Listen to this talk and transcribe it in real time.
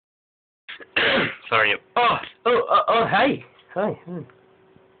sorry. Hi. Hi.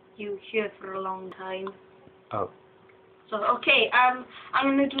 You here for a long time. Oh. So, okay, I'm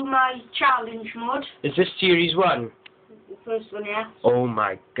gonna do my challenge mode. Is this series 1? The first one, yeah. Oh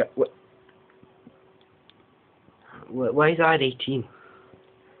my god. Why is that 18?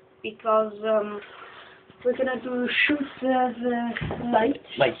 Because, we're gonna shoot the light.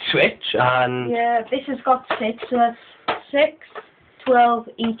 Like switch and... Yeah, this has got 6, so that's 6, 12,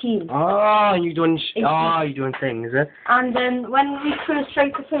 18. Oh, you're doing things, is it? And then when we first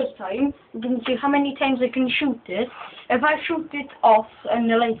strike the first time, we can see how many times I can shoot it. If I shoot it off and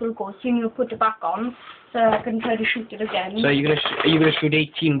the light will go, soon you'll put it back on, so I can try to shoot it again. So are you gonna shoot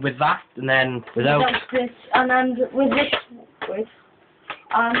 18 with that, and then without? Without this, and then with this,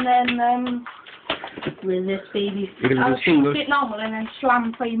 and then with this baby, I'll shoot it normal and then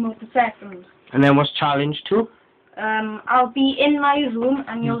slam 5 more per second. And then what's challenge 2? I'll be in my room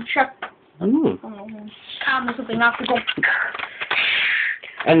and you'll check. Ooh. Camera something I have to go.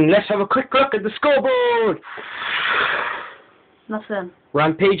 And let's have a quick look at the scoreboard. Nothing.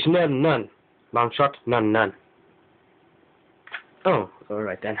 Rampage, none. Long shot, none. Oh,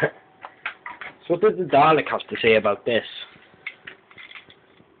 alright then. So what does the Dalek have to say about this?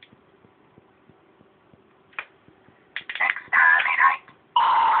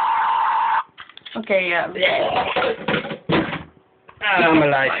 Okay, yeah. I'm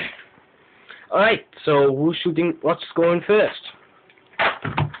alive. Alright, so who's shooting, what's going first?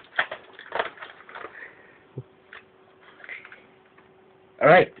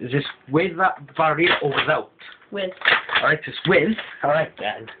 Alright, is this with that barrier or without? With. Alright, it's with. Alright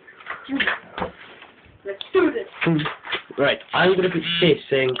then. Let's do this. Right, I'm going to be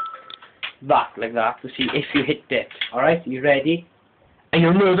facing that, like that, to see if you hit it. Alright, you ready? Are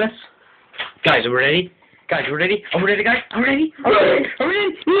you nervous? Guys, are we ready? Guys, are we ready? Are we ready, guys? Are we ready? Are we ready? Are we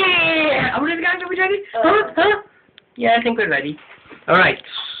ready? Yeah! Are we ready, guys? Are we ready? Huh? Yeah, I think we're ready. Alright.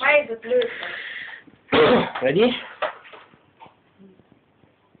 Why is it blue? Ready?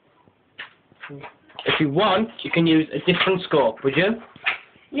 If you want, you can use a different scope, would you?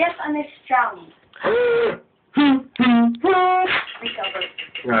 Yes, and it's challenge.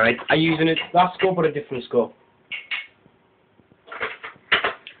 Alright, are you using that scope or a different scope?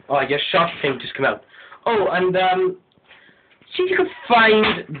 Oh, your shot thing just come out. Oh, and see if you can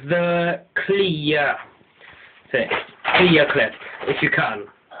find the clear thing, clear clip, if you can.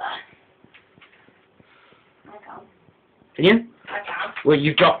 I can't. Can you? I can't. Well,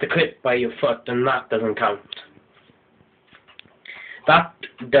 you dropped the clip by your foot, and that doesn't count. That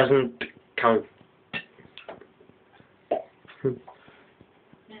doesn't count.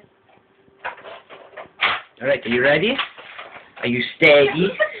 Alright, are you ready? Are you steady?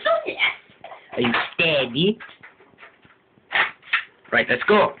 Are you steady? Right, let's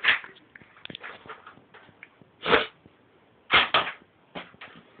go.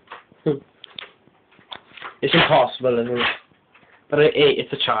 It's impossible, isn't it? But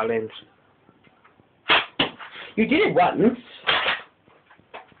it's a challenge. You did it once.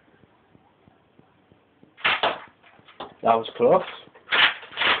 That was close.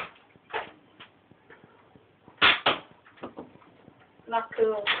 Not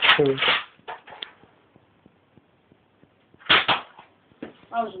cool.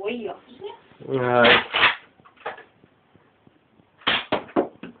 That was way off, isn't it?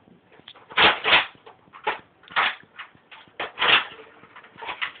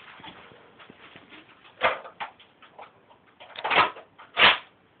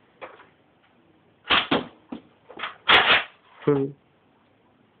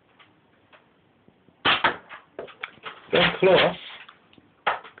 They're close.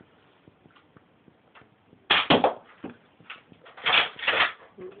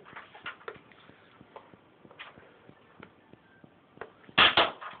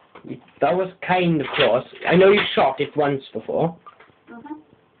 That was kind of close. I know you've shot it once before.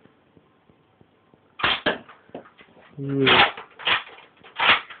 In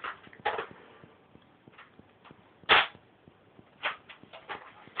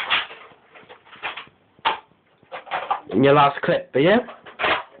your last clip, yeah?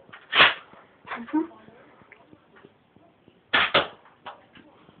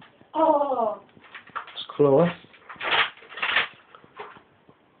 Oh. It's close.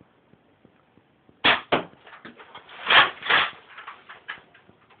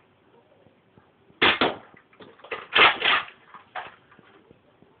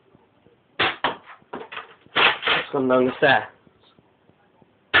 It's gone down the stairs.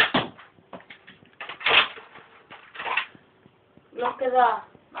 Look at that.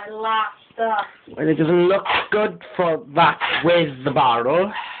 My last stuff. Well, it doesn't look good for that with the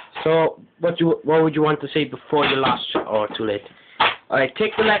barrel, So, what would you want to say before the last shot? Or too late? Alright,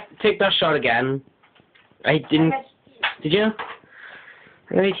 take that shot again. I didn't. Did you?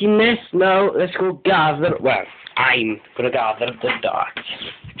 Right, he missed. Now let's go gather. Well, I'm gonna gather the darts.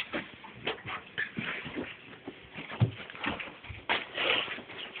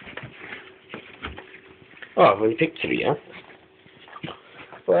 Oh, I've only picked 3, huh?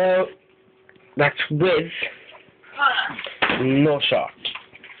 Well, that's with no shot.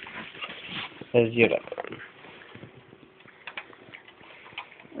 There's your other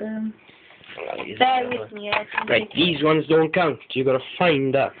one. Bear with me. Right, these ones don't count. You gotta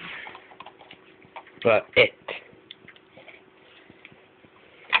find that. But it.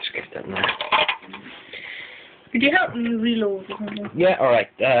 Let's get that now. Could you help me reload or something? Yeah,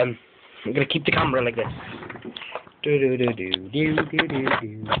 alright. I'm gonna keep the camera like this. Do do do do do do do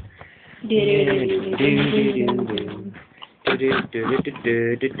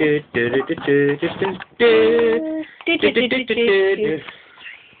do.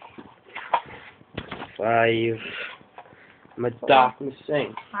 5. I'm a dart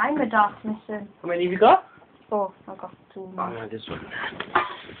missing. I'm a dart missing. How many have you got? 4. I got 2. Oh no, this one.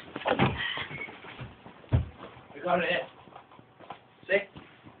 We got it. 6.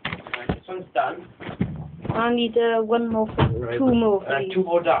 Right, this one's done. I need 1 more, Right, 2 more. Please. 2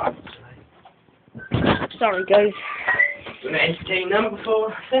 more darts. Sorry, guys. You wanna entertain them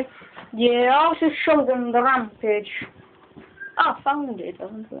before 6? Yeah, I'll just show them the rampage. Oh, I found it.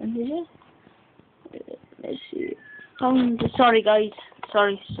 Did you? Let's see. Found it. Sorry, guys.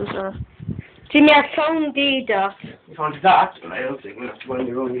 Sorry, so sorry. See me, I found the dart. You found the darts? Well, I don't think that's one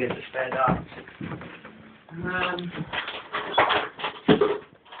you're only getting the spare darts.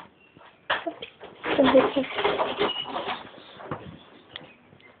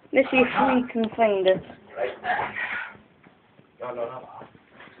 Let's see if we can find it. Right. No.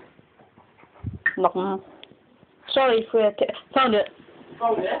 No. Sorry for it. Found it.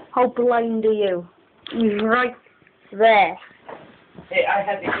 Found it? How blind are you? He's right there. Hey, I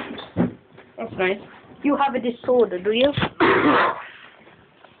have issues. That's nice. You have a disorder, do you?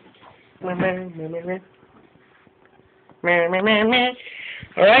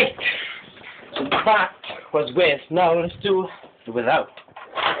 Alright. So that was with. Now let's do the without.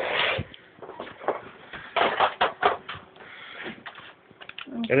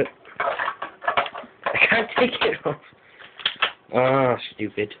 Get it? I can't take it off. Oh,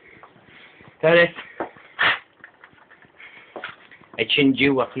 stupid. Got it? I chinned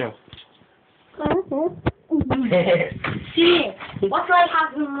you up now. See, what do I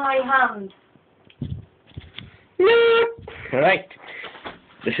have in my hand? Alright.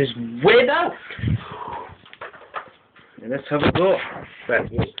 This is without. And let's have a go.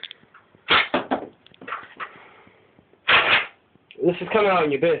 This is coming out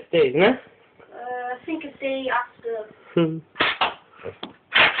on your birthday, isn't it? I think a day after.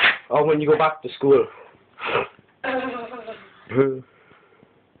 Or when you go back to school. You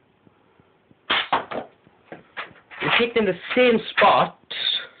hit in the same spot.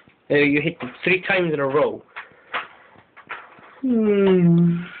 You hit it 3 times in a row.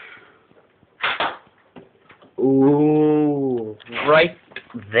 Ooh, right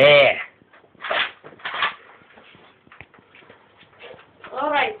there.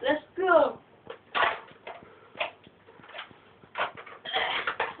 Alright, let's go.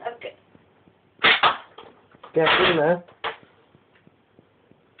 Okay. Get in there.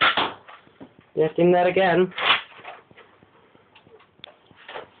 Get in there again.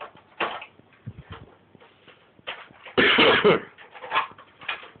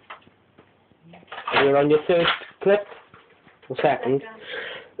 You're on your third clip. Or second.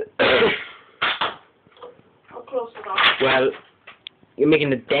 How close is that? Well, you're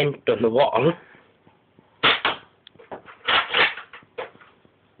making a dent on the wall.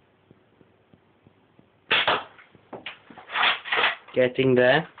 Getting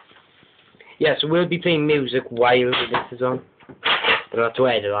there. Yeah, so we'll be playing music while this is on. But I'll have to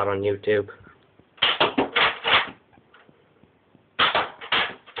edit that on YouTube.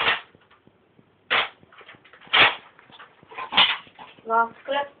 Last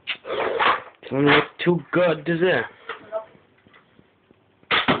clip. It doesn't look too good, does it?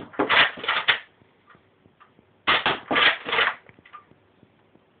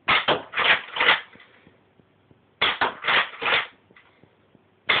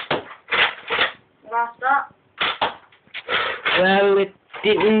 Last that. Well, it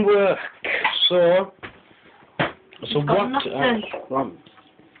didn't work. So what?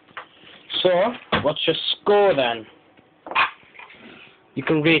 So what's your score then? You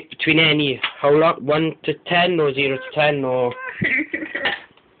can rate between any. How long? 1 to 10, or 0 to 10, or.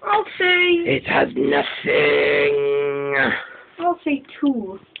 Oh, I'll say... It has nothing. I'll say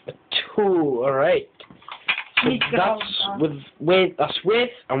 2. A 2, alright. So that's that's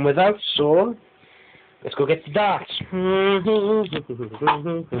with and without, so let's go get the darts.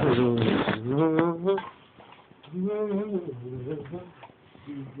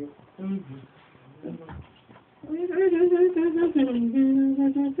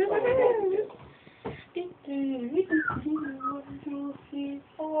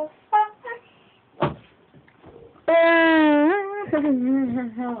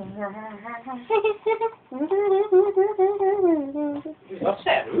 That's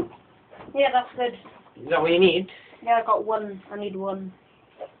 7. Yeah, that's good. Is that what you need? Yeah, I got 1. I need 1.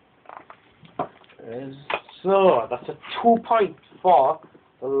 So that's a 2 point for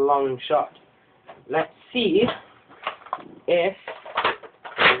the long shot. Let's see if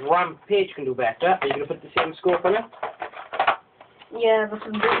Rampage can do better. Are you going to put the same scope on it? Yeah, that's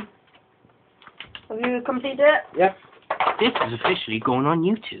good. Have you completed it? Yep. This is officially going on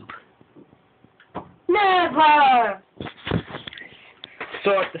YouTube. Never!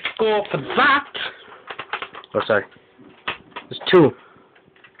 So the score for that... Oh, sorry. There's 2.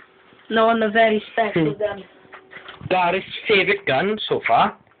 No, on the very special gun. Gareth's favourite gun so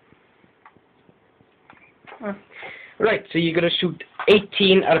far. Right, so you're going to shoot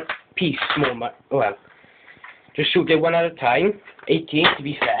 18 at a piece moment. Well, just shoot it one at a time. 18 to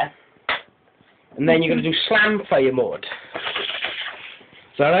be fair. And then you're going to do slam fire mode.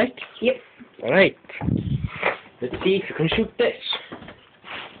 Is that right? Yep. Alright. Let's see if you can shoot this.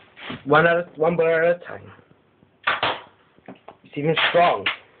 One bullet at a time. It's even strong.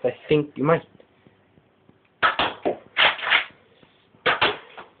 I think you might.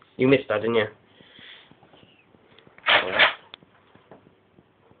 You missed that, didn't you?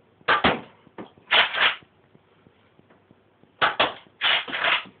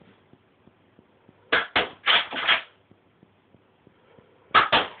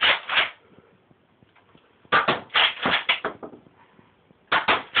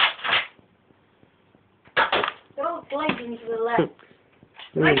 They're all gliding to the left.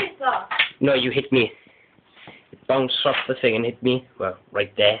 I did that. No, you hit me. It bounced off the thing and hit me. Well,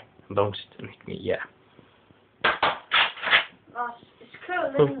 right there. Bounced and hit me, yeah. It's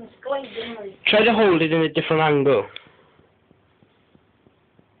curling, it's gliding. Try to hold it in a different angle.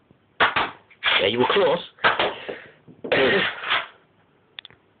 Yeah, you were close. I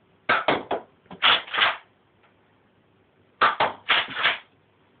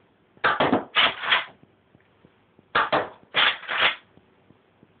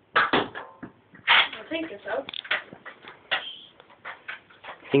think it's out.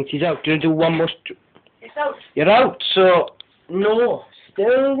 Thinks he's out. Do you do one more? It's out. You're out, so no,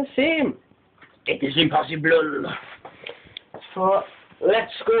 still the same. It is impossible. So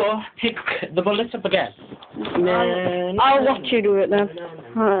let's go pick the bullets up again. I'll watch you do it then.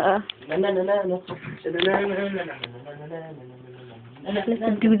 Let me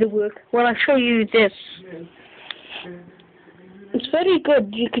do the work. Well, I'll show you this. It's very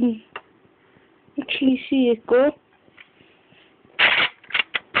good. You can actually see it go.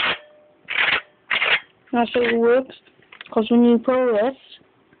 That's how it works. Because when you pull this,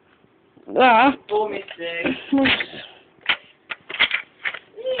 that moves.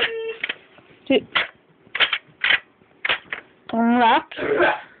 And that,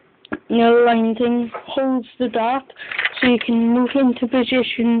 your line thing holds the dart so you can move into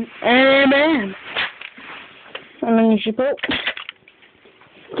position and then you should put.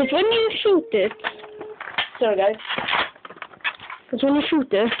 Because when you shoot it, sorry guys, because when you shoot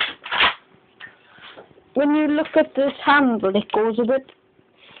it, when you look at this handle, it goes a bit,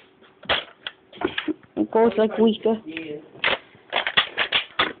 it goes like weaker.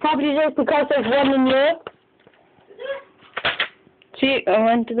 Probably just because there's one in here. See, I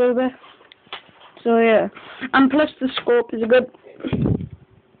went a little bit. So yeah, and plus the scope is good.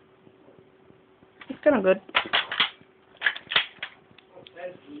 It's kind of good.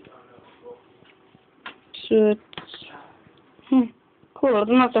 So it's cool. I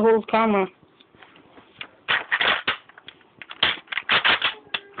don't have to hold camera.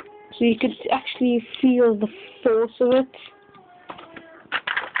 So you could actually feel the force of it.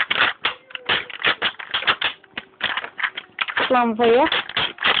 Slam fire.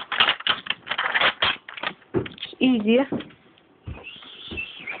 It's easier.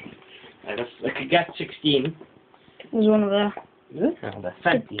 I could get 16. There's one over there. Is it? Oh, that's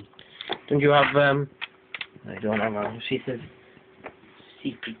 17. Don't you have, I don't have a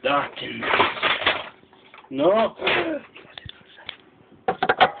secret dart in this. No.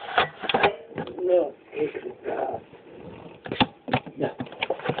 No. Yeah.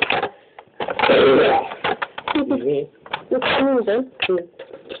 moving.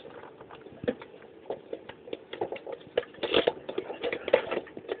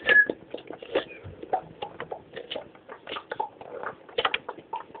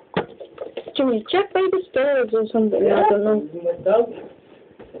 Jimmy, check by the stairs or something. I don't know.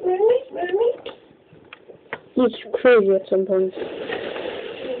 He's crazy at some point.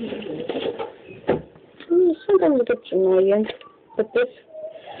 Sometimes it gets annoying. But this...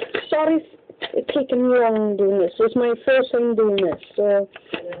 Sorry it's taking me long doing this. It's my first time doing this, so...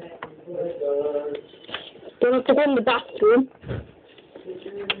 Don't have to go in the bathroom.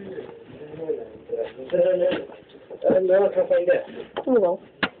 No, I can't find it. Oh well.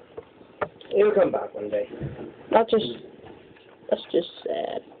 You'll come back one day. That's just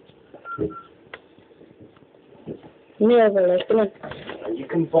sad. Never like, come on. And you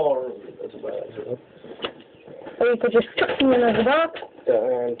can borrow it as well. Or you could just chuck me in the back.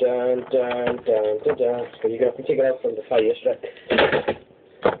 Dun, dun, dun, dun, dun, dun. So you're going to have to take it out from the fire strip.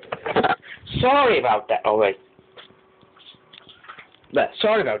 Sorry about that. Oh, wait. But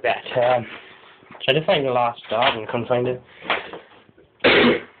sorry about that. Tried to find the last dog and couldn't find it.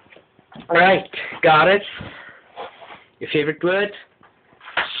 Alright, got it. Your favourite word?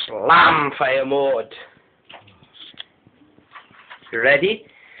 Slam fire mode. You ready?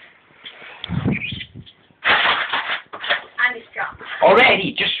 And it's dropped.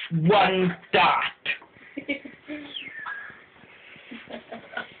 Already, just one dot.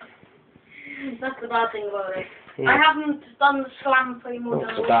 That's the bad thing about it. I haven't done the slam fire mode.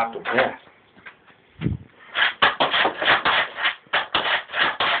 It's a dot, yeah.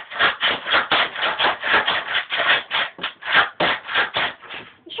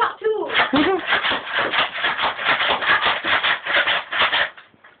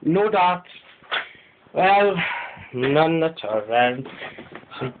 No dots. Well, none at all.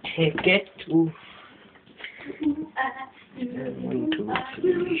 So take it to 1, 2,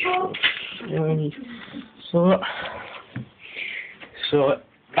 3, 4, 5. So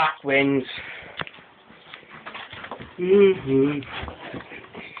that wins. And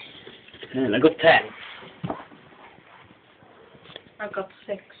I got 10. I got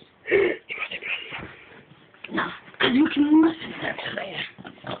 6. No. You can listen to that.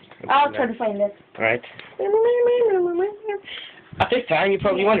 I'll try to find it. Right. At this time, you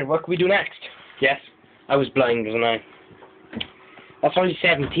probably wondered, what could we do next? Yes, I was blind, wasn't I? That's only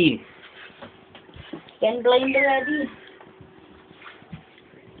 17. Getting blind already.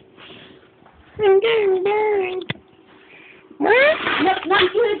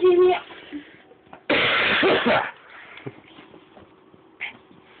 Not you, Jimmy.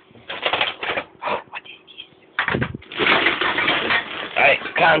 I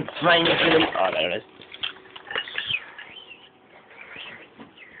can't find it in the... Oh, there it is.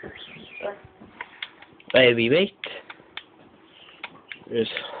 While we wait.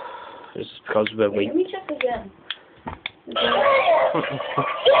 It's because we're waiting. Let me check again.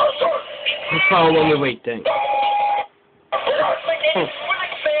 It's how long we're waiting.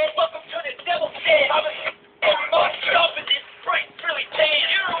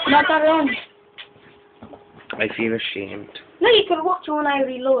 Not that long. I feel ashamed. No, you can watch it when I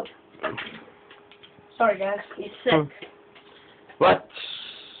reload. Sorry guys, it's sick. What?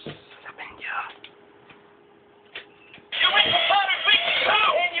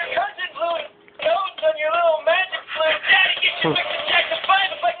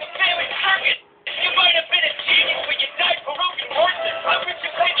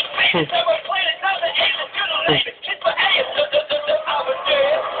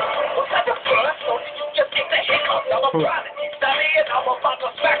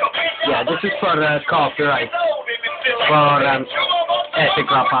 Yeah, this is for copyright. For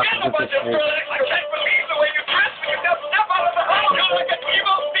ethical purposes.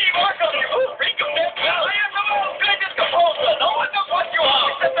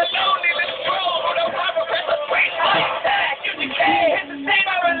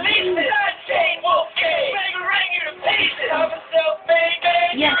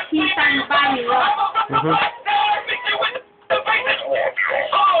 Yes, he's trying to buy me rock.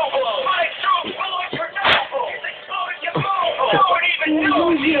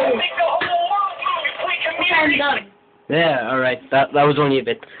 Yeah, alright, that was only a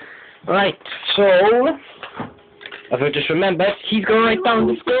bit. Right, so, if I just remembered, he's going to write down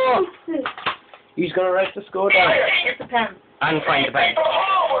the score. He's going to write the score down. Get the pen. And find the pen.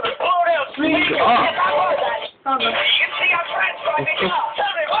 Oh.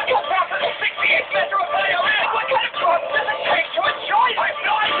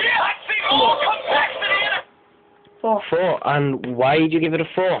 4. And why did you give it a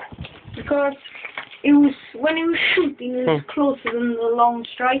 4? Because It was when he was shooting, it was closer than the long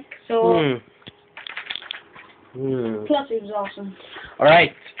strike. So plus it was awesome. All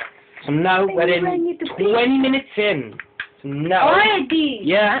right. So now we're in 20 minutes in. So now. Already.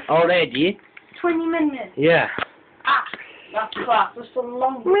 Yeah, already. 20 minutes. Yeah. Ah, that's class. That's the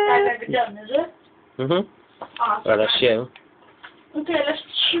longest I've ever done, is it? Mhm. Ah, Well, that's you. Okay, let's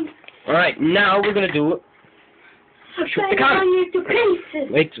shoot. All right. Now we're gonna do. Shoot the can. To pieces.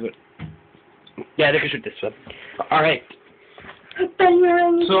 Wait. Yeah, they can shoot this one. All right. So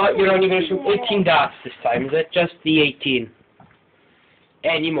you're only going to shoot 18 darts this time, is it? Just the 18.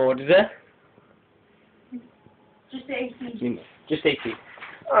 Any more, is it? Just 18. Just 18.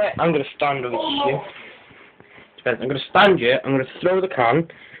 Alright, I'm going to stand over here. I'm going to stand here, I'm going to throw the can.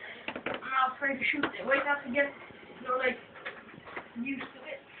 I'm not afraid to shoot it. Wait, I have to get, like, used to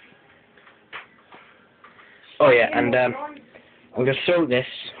it. Oh yeah, and I'm going to throw this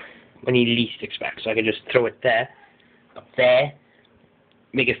when you least expect. So I can just throw it there, up there.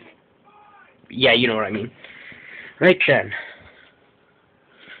 Make it, yeah, you know what I mean. Right then.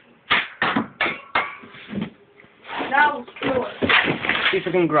 Now, See if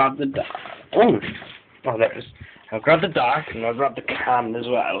I can grab the dart. Oh, there it is. I'll grab the dart and I'll grab the can as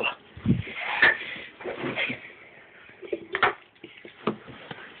well.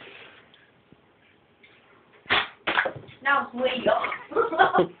 now it's way off.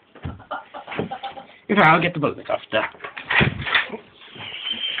 In fact, I'll get the bullet after.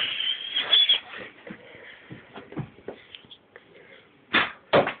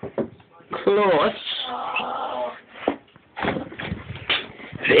 Close.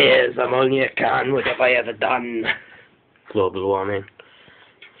 Fears, I'm only a can. What have I ever done? Global warming.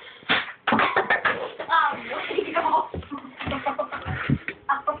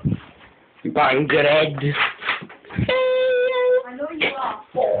 Bang your head. I know you are.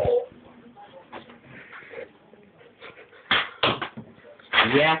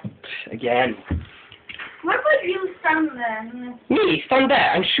 Yep, again. Why would you stand there? Me? Stand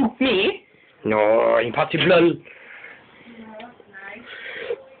there and shoot me? No, impossible. No, that's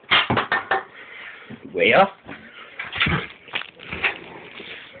nice. Where?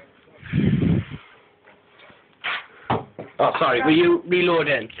 Oh, sorry, were you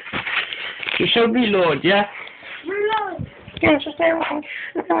reloading? You should reload, yeah? Reload. Delicious.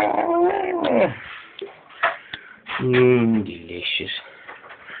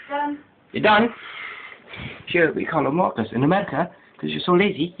 Done. You done? Sure, we call them walkers in America, because you're so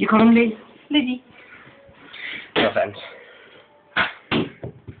lazy. You call them lazy. No offense.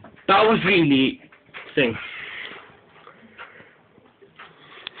 That was really thing.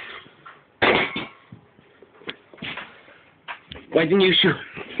 Why didn't you shoot?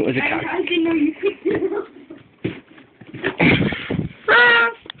 Was it can? I didn't know you could do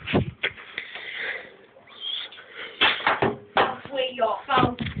That's way off. I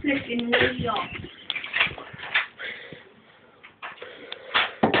was flipping way off.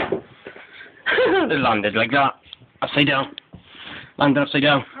 They landed like that. Upside down. Landed upside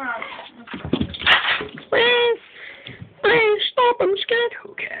down. Please stop, I'm scared.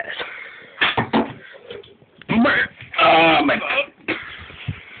 Who cares? Oh my god.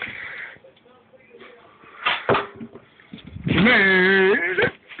 Hame.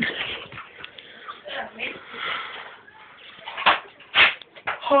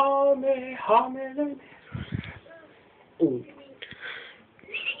 Ooh.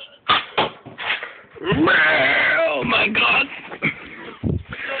 Oh my god.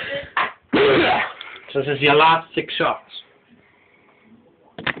 So this is your last 6 shots.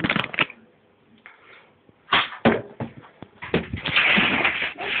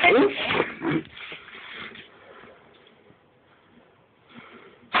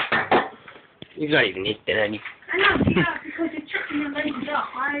 He's not even hitting any. I know, yeah, because you're chucking your legs up.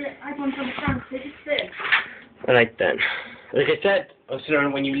 I don't understand. They just did. Alright then. Like I said, I was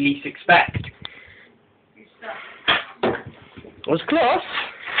throwing when you least expect. It was close,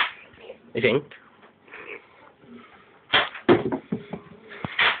 I think. That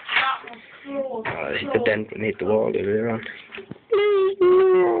was close. Oh, I hit the dent and hit the wall the other way around. Please,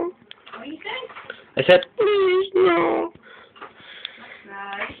 no. What do you think? I said, please, no.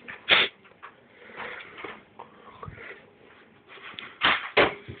 Nice.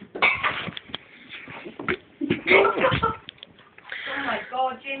 Oh my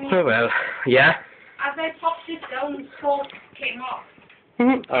god, Jimmy. Oh well, yeah. As I popped it down, the cork came off.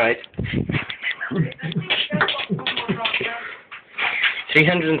 Alright.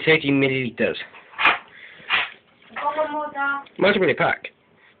 330 milliliters. Got one more down. Multiple pack.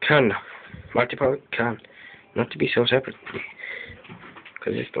 Can. Multiple can. Not to be so separately.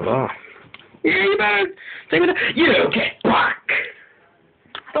 Because it's the law. Yeah, you better. Take it. You get back.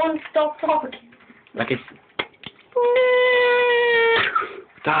 Don't stop talking. Like it's.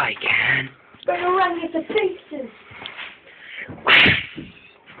 Die, can. Better run it to pieces.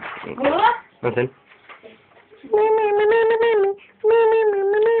 What? Nothing.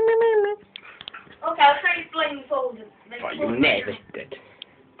 Okay, I'll try to blindfolded. Oh, you never did.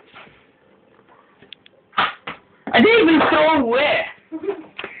 I didn't even throw away.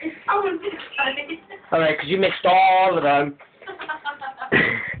 It's on this side. Alright, because you missed all of them.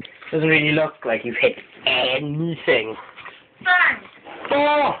 Doesn't really look like you've hit anything. Thanks.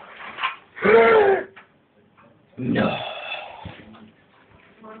 Oh! No.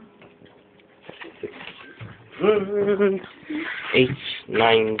 Eight,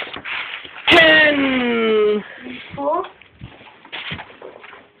 9, 10. 4.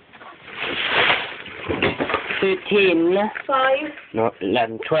 13. 5. No,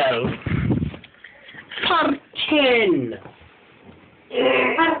 11, 12. 13.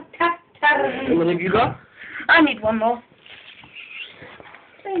 How many have you got? I need one more.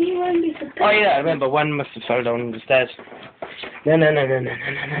 Oh yeah, I remember one must have fell down the stairs. No.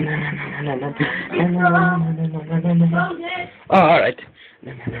 Oh, alright.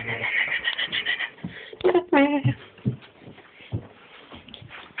 No.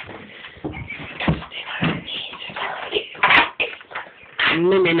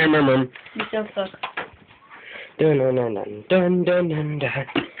 You so fuck. Dun.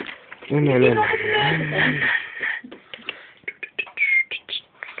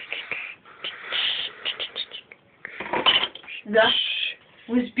 That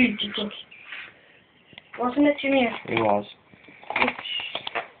was beautiful. Wasn't it, Jimmy? It was.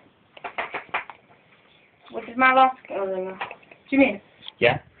 What did my last go then? Jimmy?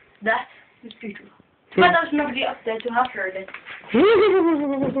 Yeah? That was beautiful. But there's nobody up there to have heard it.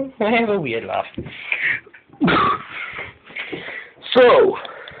 I have a weird laugh. So,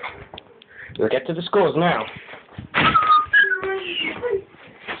 we'll get to the scores now.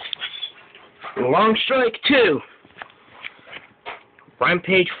 Long strike 2.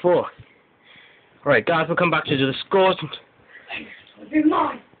 Rampage 4. Alright, guys, we'll come back to do the scores. Be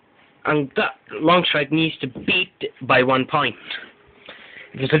mine. And that long strike needs to beat by 1 point.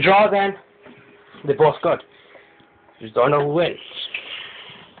 If it's a draw, then they're both good. Just don't know who wins.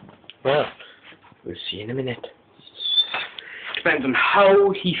 Well, we'll see in a minute. Depends on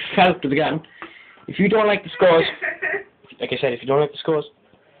how he felt with the gun. If you don't like the scores, like I said, if you don't like the scores,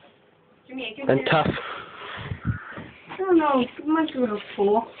 then tough. I don't know, it might go to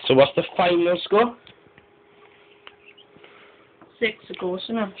 4. So what's the final score? 6 of course,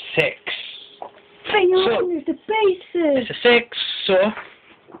 isn't it? 6. So, the bases. It's a 6, so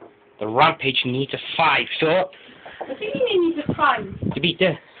the Rampage needs a 5, so I think he needs a 5. to beat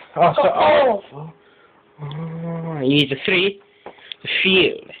the he needs a 3 to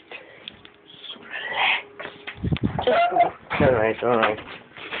feel it. So relax. Alright.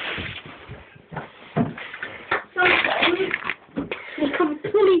 Sometimes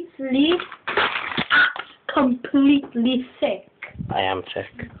he's completely sick. I am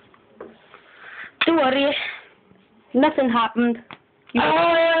sick. Don't worry. Nothing happened.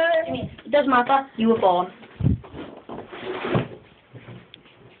 It doesn't matter. You were born.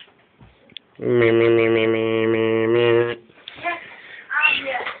 Me.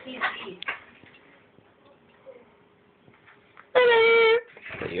 Yes, he's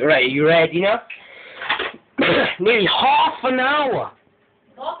Right, you ready now? Nearly half an hour.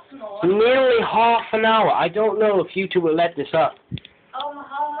 What's more? Nearly half an hour. I don't know if you two will let this up. How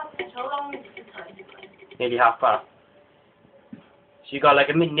long is it time? Nearly half past. So you got like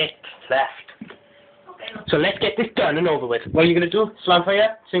a minute left. Okay. So let's get this done and over with. What are you going to do? Slam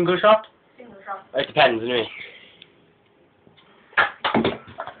fire? Single shot? Single shot. It depends, anyway.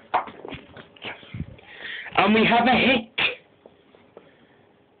 And we have a hit.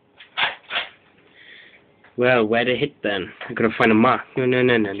 Well, where to hit then? I gotta find a mark. No.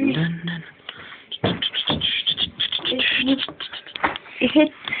 It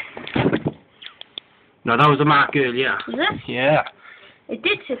hit. No, that was a mark earlier. Was it? Yeah. It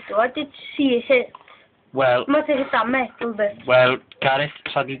did hit though. I did see it hit. Well, It must have hit that metal bit. Gareth,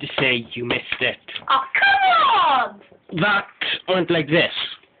 sadly to say, you missed it. Oh, come on! That went like this.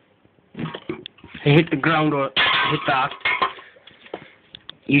 It hit the ground or hit that.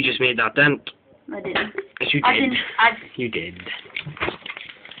 You just made that dent. I didn't. Yes, you did. I didn't. You did.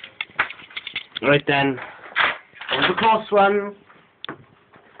 Right then. That was a close one.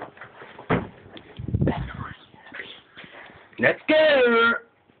 Let's go.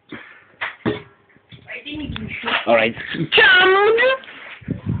 I didn't even shoot. Alright. Challenge!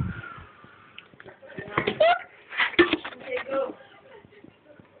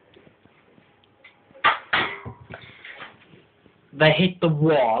 they hit the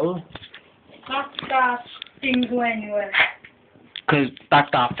wall. That didn't go anywhere. Because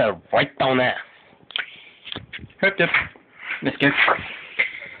that dart fell right down there. Hip dip. Let's go.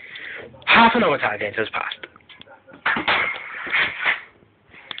 Half an hour target has passed.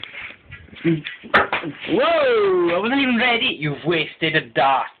 Whoa! I wasn't even ready. You've wasted a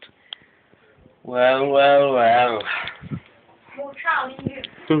dart. Well, well, well. More challenge.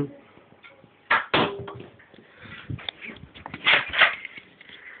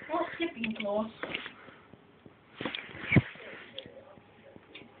 More skipping close.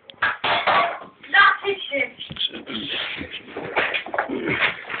 That's it.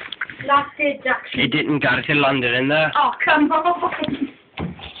 That's it, Jackson. It didn't get it landed in there. Oh, come on.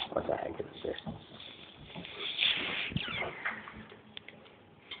 What the heck is this?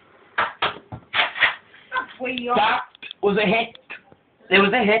 That's way off. That was a hit. It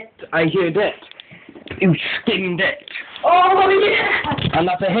was a hit. I heard it. You skimmed it. Oh, yeah. And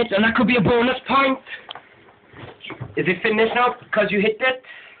that's a hit, and that could be a bonus point. Is it finished now because you hit it?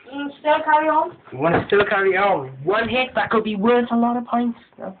 Still carry on? You want to still carry on? One hit, that could be worth a lot of points.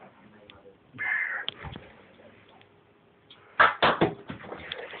 No.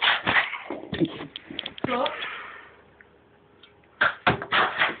 Look.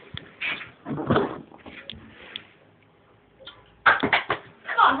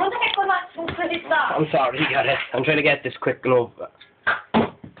 Come on, what the heck was that supposed to hit that? I'm sorry, Gareth. I'm trying to get this quick and over.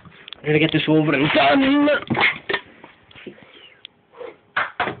 I'm trying to get this over and done.